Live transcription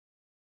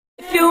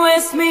If you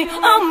ask me,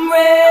 I'm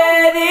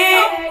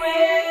ready.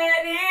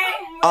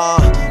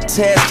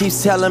 Tez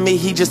keeps telling me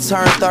he just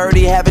turned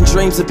 30, having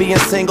dreams of being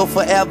single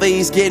forever.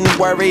 He's getting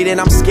worried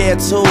and I'm scared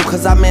too,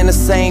 cause I'm in the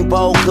same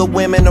boat. Good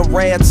women are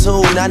rare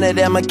too, none of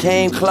them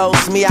came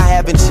close. Me, I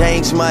haven't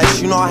changed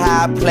much, you know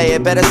how I play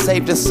it. Better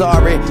safe than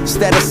sorry,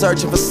 instead of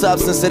searching for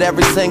substance at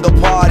every single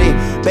party.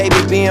 Baby,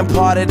 being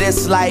part of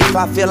this life,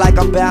 I feel like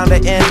I'm bound to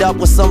end up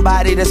with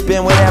somebody that's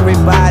been with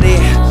everybody.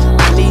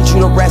 I need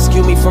you to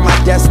rescue me from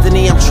my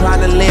destiny. I'm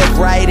trying to live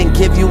right and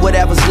give you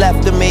whatever's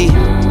left of me.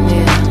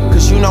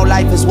 Cause you know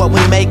life is what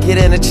we make it,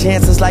 and a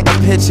chance is like a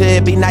picture.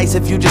 It'd be nice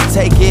if you just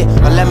take it,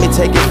 or let me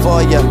take it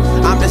for you.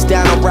 I'm just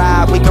down to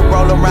ride, we can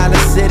roll around the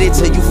city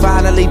till you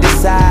finally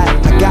decide.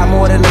 I got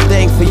more than a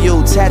thing for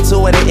you,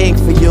 tattoo of the ink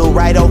for you,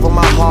 right over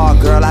my heart,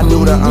 girl, I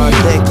do the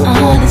unthinkable.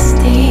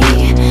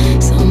 Honesty.